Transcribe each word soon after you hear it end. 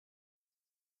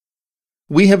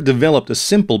We have developed a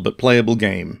simple but playable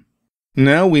game.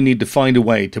 Now we need to find a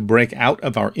way to break out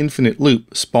of our infinite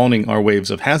loop spawning our waves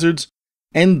of hazards,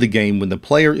 end the game when the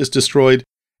player is destroyed,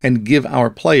 and give our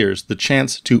players the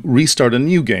chance to restart a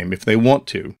new game if they want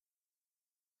to.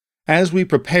 As we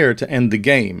prepare to end the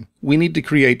game, we need to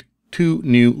create two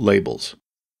new labels.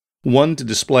 One to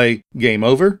display Game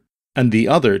Over, and the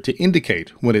other to indicate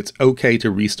when it's okay to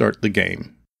restart the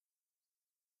game.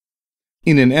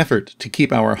 In an effort to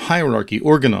keep our hierarchy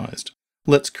organized,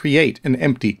 let's create an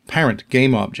empty parent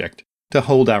game object to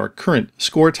hold our current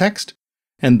score text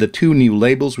and the two new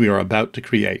labels we are about to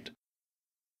create.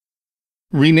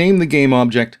 Rename the game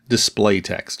object Display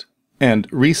Text, and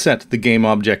reset the game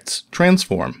object's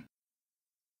transform.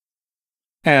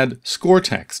 Add score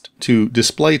text to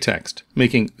display text,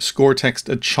 making score text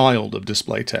a child of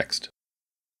display text.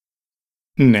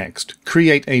 Next,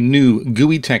 create a new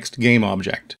GUI text game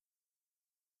object.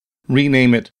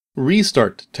 Rename it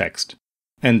Restart Text,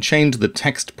 and change the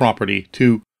text property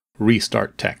to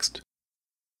Restart Text.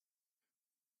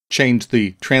 Change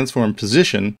the transform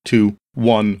position to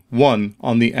 1, 1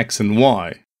 on the X and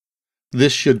Y.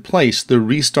 This should place the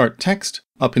restart text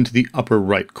up into the upper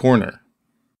right corner.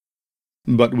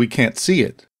 But we can't see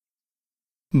it.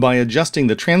 By adjusting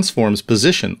the transform's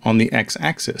position on the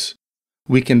X-axis,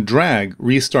 we can drag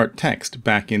restart text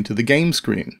back into the game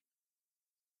screen.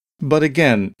 But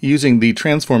again, using the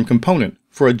transform component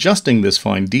for adjusting this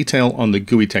fine detail on the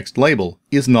GUI text label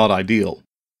is not ideal.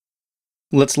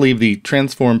 Let's leave the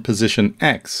transform position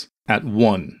X at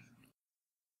 1.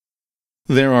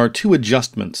 There are two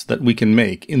adjustments that we can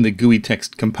make in the GUI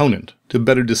text component to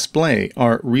better display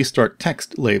our restart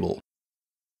text label.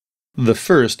 The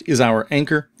first is our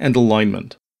anchor and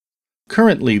alignment.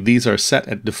 Currently, these are set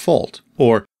at default,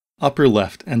 or upper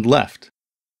left and left.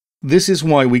 This is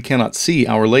why we cannot see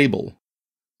our label.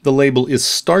 The label is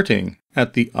starting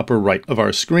at the upper right of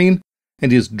our screen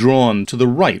and is drawn to the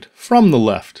right from the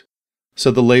left,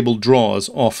 so the label draws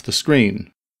off the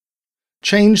screen.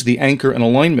 Change the anchor and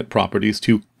alignment properties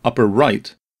to upper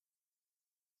right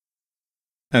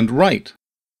and right.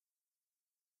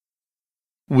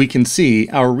 We can see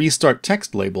our restart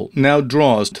text label now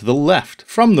draws to the left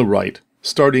from the right,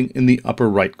 starting in the upper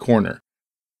right corner.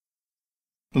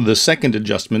 The second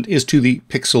adjustment is to the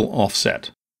pixel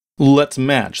offset. Let's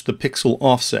match the pixel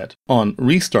offset on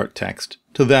restart text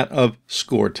to that of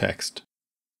score text.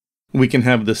 We can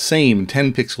have the same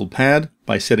 10-pixel pad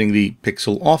by setting the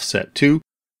pixel offset to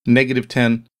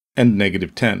 -10 and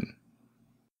 -10.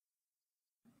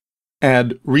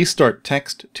 Add restart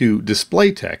text to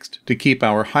display text to keep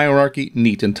our hierarchy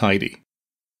neat and tidy.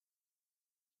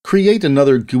 Create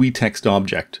another GUI text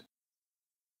object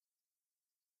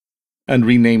and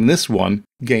rename this one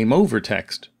Game Over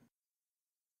Text.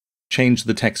 Change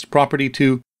the text property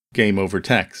to Game Over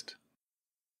Text.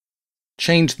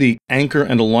 Change the anchor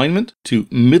and alignment to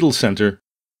middle center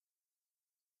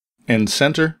and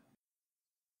center,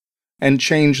 and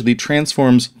change the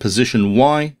transform's position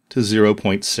Y to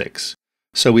 0.6,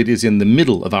 so it is in the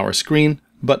middle of our screen,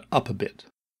 but up a bit.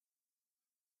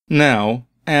 Now,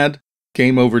 add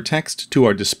Game Over Text to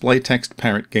our display text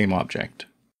parent game object.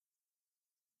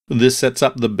 This sets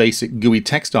up the basic GUI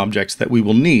text objects that we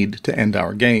will need to end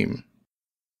our game.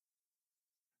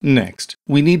 Next,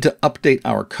 we need to update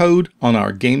our code on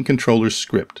our game controller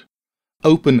script.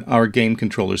 Open our game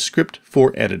controller script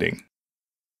for editing.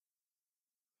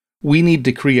 We need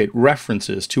to create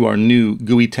references to our new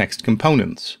GUI text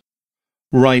components.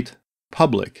 Write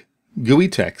public GUI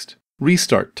text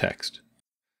restart text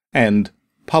and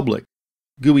public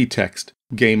GUI text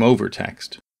game over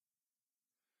text.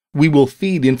 We will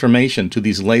feed information to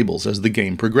these labels as the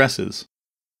game progresses.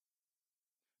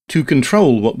 To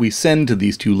control what we send to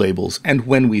these two labels and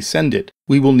when we send it,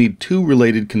 we will need two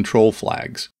related control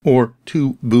flags, or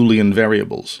two Boolean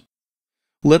variables.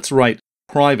 Let's write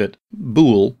private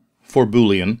bool for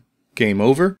Boolean game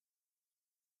over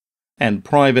and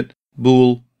private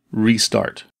bool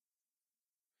restart.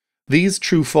 These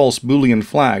true-false Boolean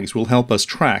flags will help us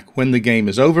track when the game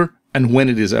is over and when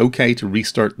it is okay to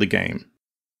restart the game.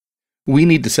 We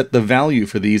need to set the value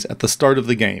for these at the start of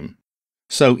the game.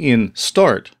 So in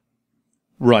start,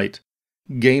 write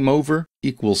game over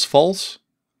equals false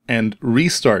and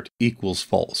restart equals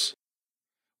false.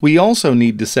 We also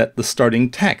need to set the starting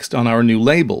text on our new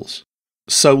labels.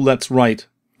 So let's write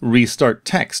restart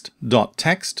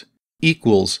text.text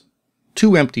equals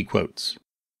 2 empty quotes.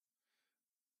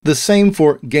 The same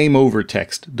for game over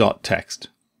text.text.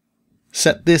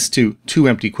 Set this to 2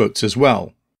 empty quotes as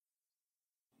well.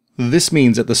 This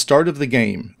means at the start of the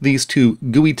game, these two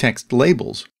GUI text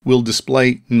labels will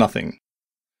display nothing.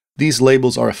 these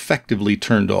labels are effectively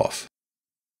turned off.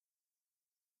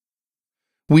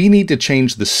 We need to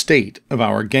change the state of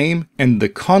our game and the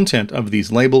content of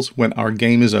these labels when our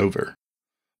game is over.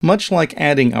 Much like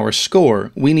adding our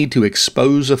score, we need to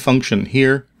expose a function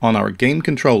here on our game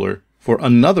controller for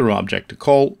another object to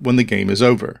call when the game is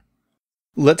over.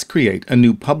 Let's create a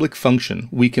new public function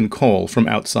we can call from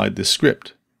outside this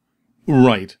script.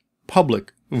 Write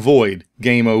public void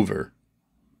game over.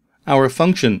 Our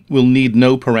function will need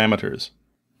no parameters.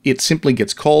 It simply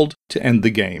gets called to end the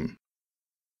game.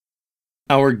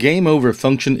 Our game over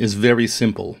function is very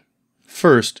simple.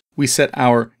 First, we set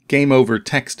our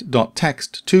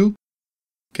gameOverText.text to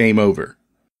game over.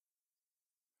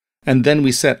 And then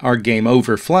we set our game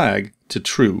over flag to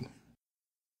true.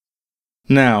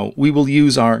 Now, we will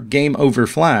use our game over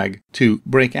flag to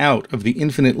break out of the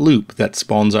infinite loop that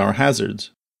spawns our hazards.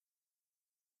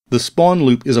 The spawn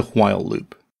loop is a while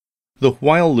loop. The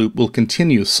while loop will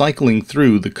continue cycling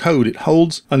through the code it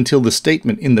holds until the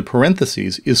statement in the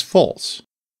parentheses is false.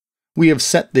 We have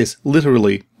set this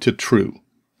literally to true,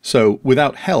 so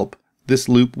without help, this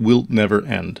loop will never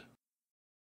end.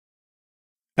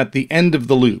 At the end of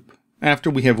the loop,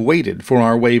 after we have waited for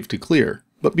our wave to clear,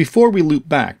 but before we loop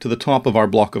back to the top of our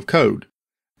block of code,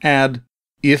 add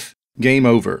if game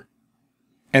over.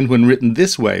 And when written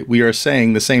this way, we are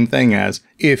saying the same thing as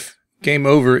if game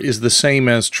over is the same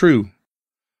as true.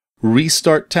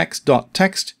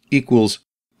 RestartText.text equals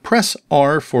press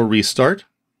R for restart.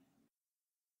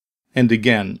 And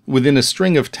again, within a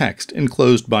string of text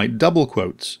enclosed by double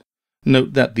quotes,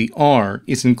 note that the R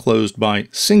is enclosed by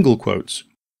single quotes.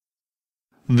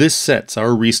 This sets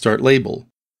our restart label.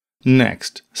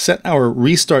 Next, set our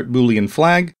restart Boolean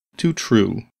flag to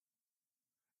true.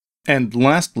 And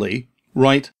lastly,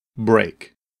 write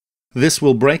break. This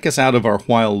will break us out of our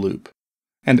while loop.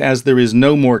 And as there is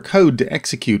no more code to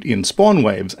execute in spawn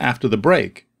waves after the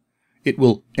break, it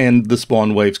will end the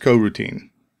spawn waves coroutine.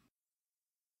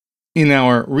 In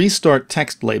our restart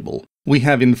text label, we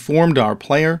have informed our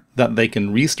player that they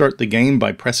can restart the game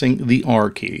by pressing the R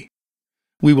key.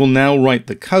 We will now write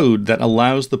the code that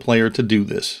allows the player to do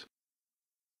this.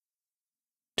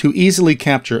 To easily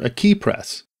capture a key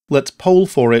press, let's poll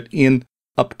for it in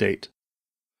update.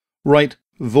 Write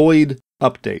void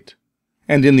update,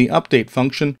 and in the update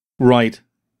function, write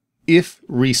if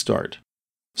restart.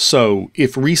 So,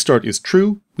 if restart is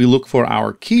true, we look for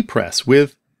our key press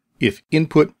with if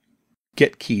input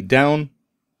get key down,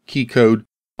 key code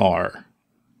R.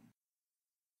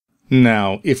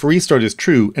 Now, if restart is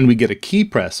true and we get a key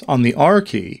press on the R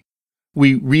key,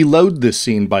 we reload this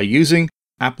scene by using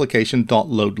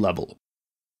application.loadLevel.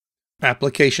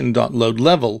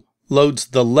 Application.loadLevel loads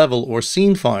the level or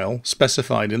scene file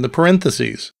specified in the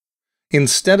parentheses.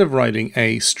 Instead of writing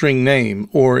a string name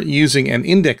or using an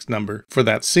index number for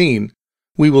that scene,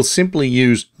 we will simply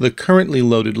use the currently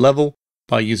loaded level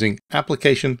by using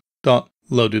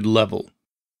application.loadedLevel.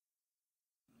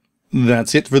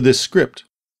 That's it for this script.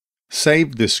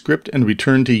 Save this script and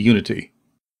return to Unity.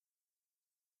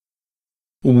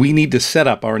 We need to set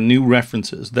up our new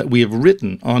references that we have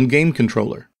written on Game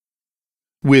Controller.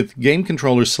 With Game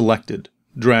Controller selected,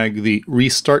 drag the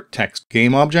Restart Text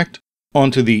game object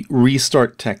onto the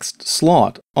Restart Text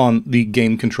slot on the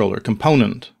Game Controller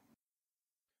component.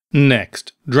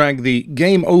 Next, drag the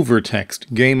Game Over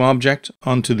Text game object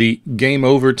onto the Game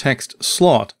Over Text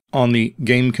slot on the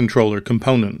Game Controller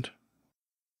component.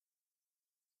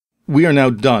 We are now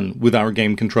done with our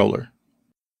Game Controller.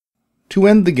 To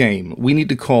end the game, we need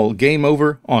to call Game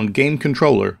Over on Game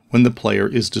Controller when the player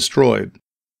is destroyed.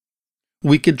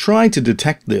 We could try to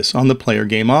detect this on the player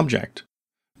game object,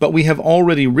 but we have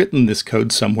already written this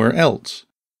code somewhere else.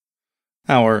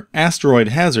 Our asteroid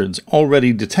hazards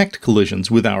already detect collisions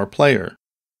with our player,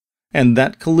 and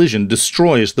that collision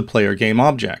destroys the player game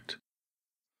object.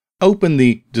 Open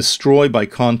the Destroy by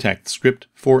Contact script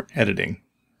for editing.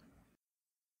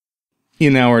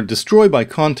 In our Destroy by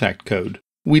Contact code,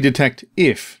 we detect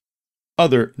if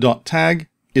other.tag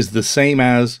is the same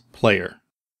as player.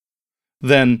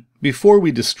 Then, before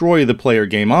we destroy the player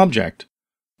game object,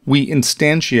 we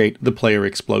instantiate the player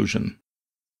explosion.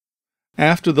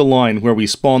 After the line where we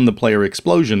spawn the player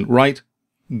explosion, write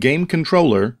game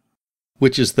controller,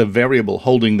 which is the variable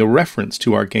holding the reference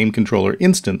to our game controller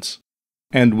instance,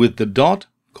 and with the dot,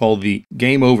 call the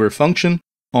game over function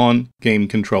on game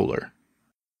controller.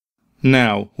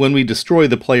 Now, when we destroy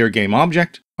the player game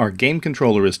object, our game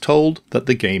controller is told that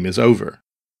the game is over.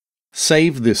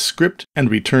 Save this script and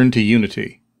return to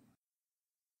Unity.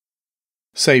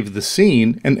 Save the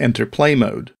scene and enter play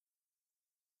mode.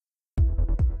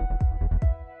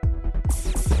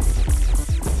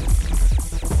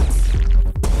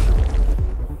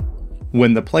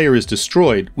 When the player is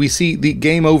destroyed, we see the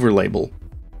Game Over label.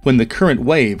 When the current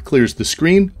wave clears the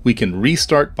screen, we can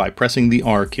restart by pressing the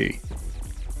R key.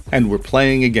 And we're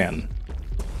playing again.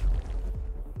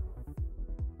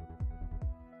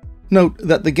 Note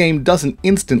that the game doesn't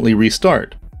instantly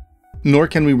restart, nor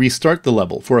can we restart the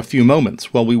level for a few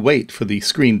moments while we wait for the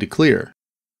screen to clear.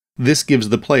 This gives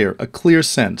the player a clear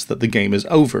sense that the game is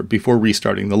over before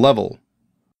restarting the level.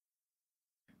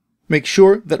 Make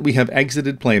sure that we have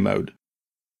exited play mode.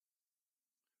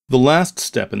 The last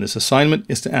step in this assignment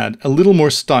is to add a little more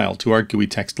style to our GUI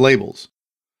text labels.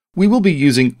 We will be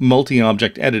using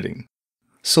multi-object editing.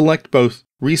 Select both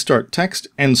Restart Text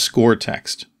and Score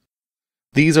Text.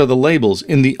 These are the labels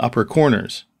in the upper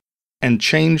corners, and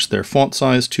change their font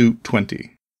size to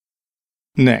 20.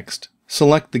 Next,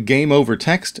 select the Game Over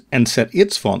text and set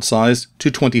its font size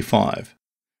to 25.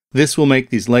 This will make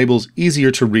these labels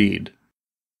easier to read.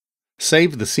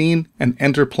 Save the scene and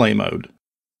enter play mode.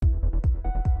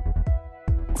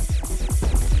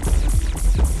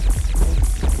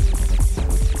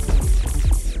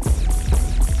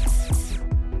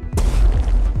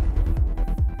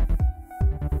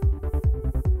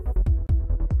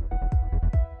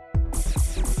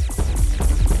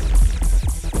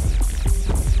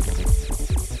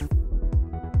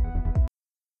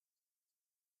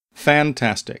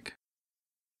 Fantastic!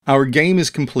 Our game is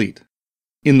complete.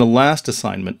 In the last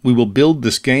assignment, we will build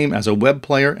this game as a web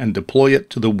player and deploy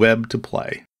it to the web to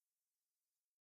play.